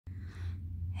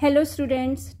Hello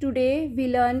students, today we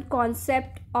learn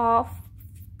concept of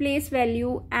place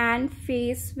value and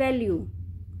face value.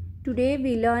 Today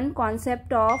we learn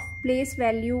concept of place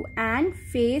value and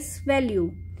face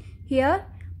value. Here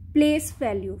place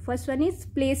value. First one is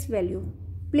place value.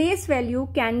 Place value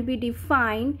can be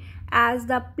defined as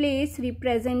the place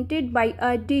represented by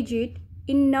a digit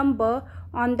in number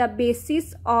on the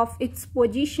basis of its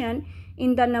position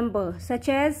in the number, such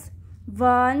as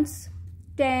ones,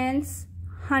 tens,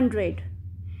 100.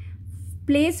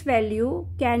 Place value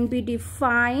can be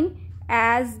defined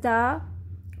as the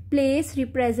place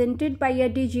represented by a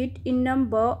digit in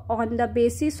number on the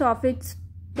basis of its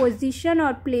position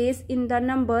or place in the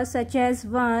number, such as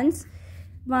ones,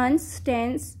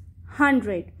 tens,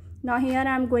 100. Now here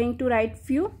I am going to write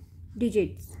few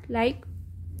digits like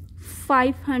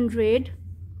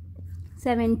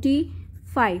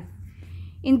 575.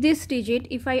 In this digit,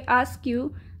 if I ask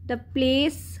you the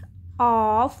place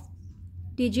of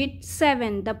digit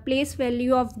 7, the place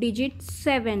value of digit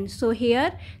 7, so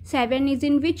here 7 is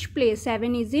in which place?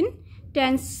 7 is in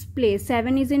tens place.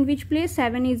 7 is in which place?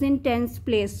 7 is in tens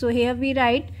place. So here we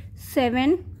write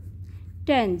 7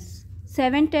 tens.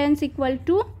 7 tens equal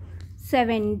to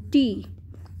 70.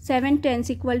 7 tens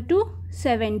equal to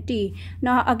 70.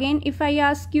 Now again, if I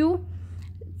ask you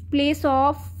place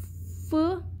of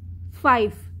 5,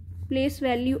 place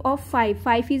value of 5.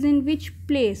 5 is in which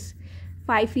place?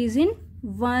 5 is in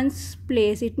ones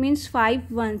place. It means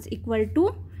 5 ones equal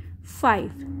to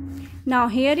 5. Now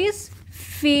here is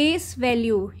face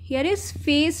value. Here is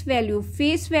face value.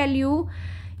 Face value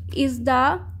is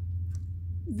the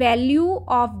value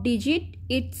of digit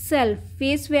itself.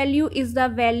 Face value is the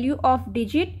value of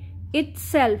digit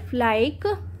itself, like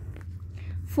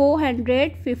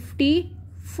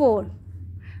 454.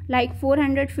 Like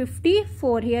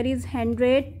 454. Here is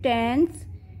 100, tens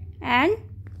and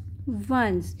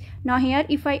ones. Now here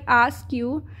if I ask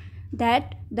you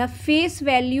that the face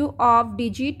value of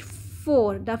digit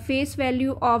 4, the face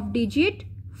value of digit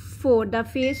 4, the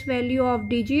face value of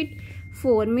digit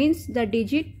 4 means the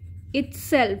digit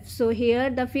itself. So here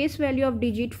the face value of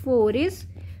digit 4 is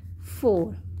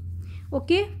 4.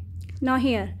 Okay. Now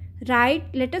here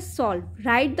let us solve.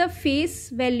 Write the face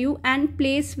value and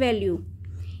place value.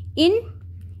 In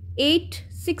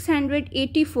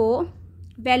 684,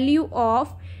 value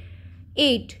of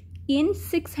 8. In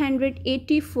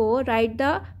 684, write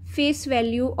the face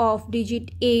value of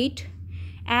digit 8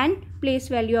 and place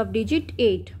value of digit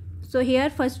 8. So here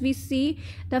first we see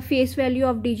the face value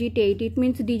of digit 8. It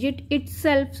means digit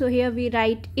itself. So here we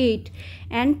write 8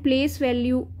 and place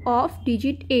value of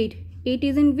digit 8. 8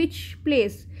 is in which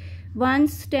place?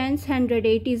 Ones, tens, 100.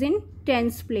 8 is in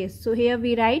tens place. So here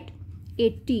we write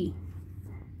 80.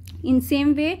 In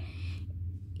same way,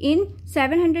 in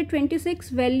 726,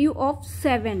 value of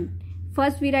 7.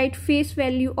 First we write face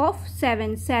value of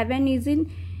 7. 7 is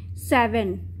in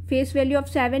 7. Face value of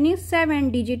 7 is 7,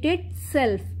 digit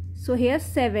itself. So here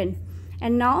 7.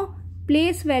 And now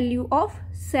place value of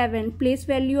 7. Place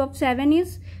value of 7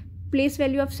 is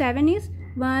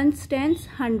ones, tens,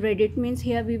 100. It means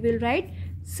here we will write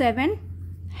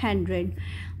 700.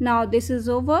 Now this is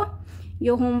over.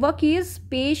 Your homework is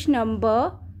page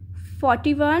number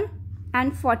 41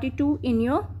 and 42 in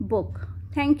your book.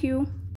 Thank you.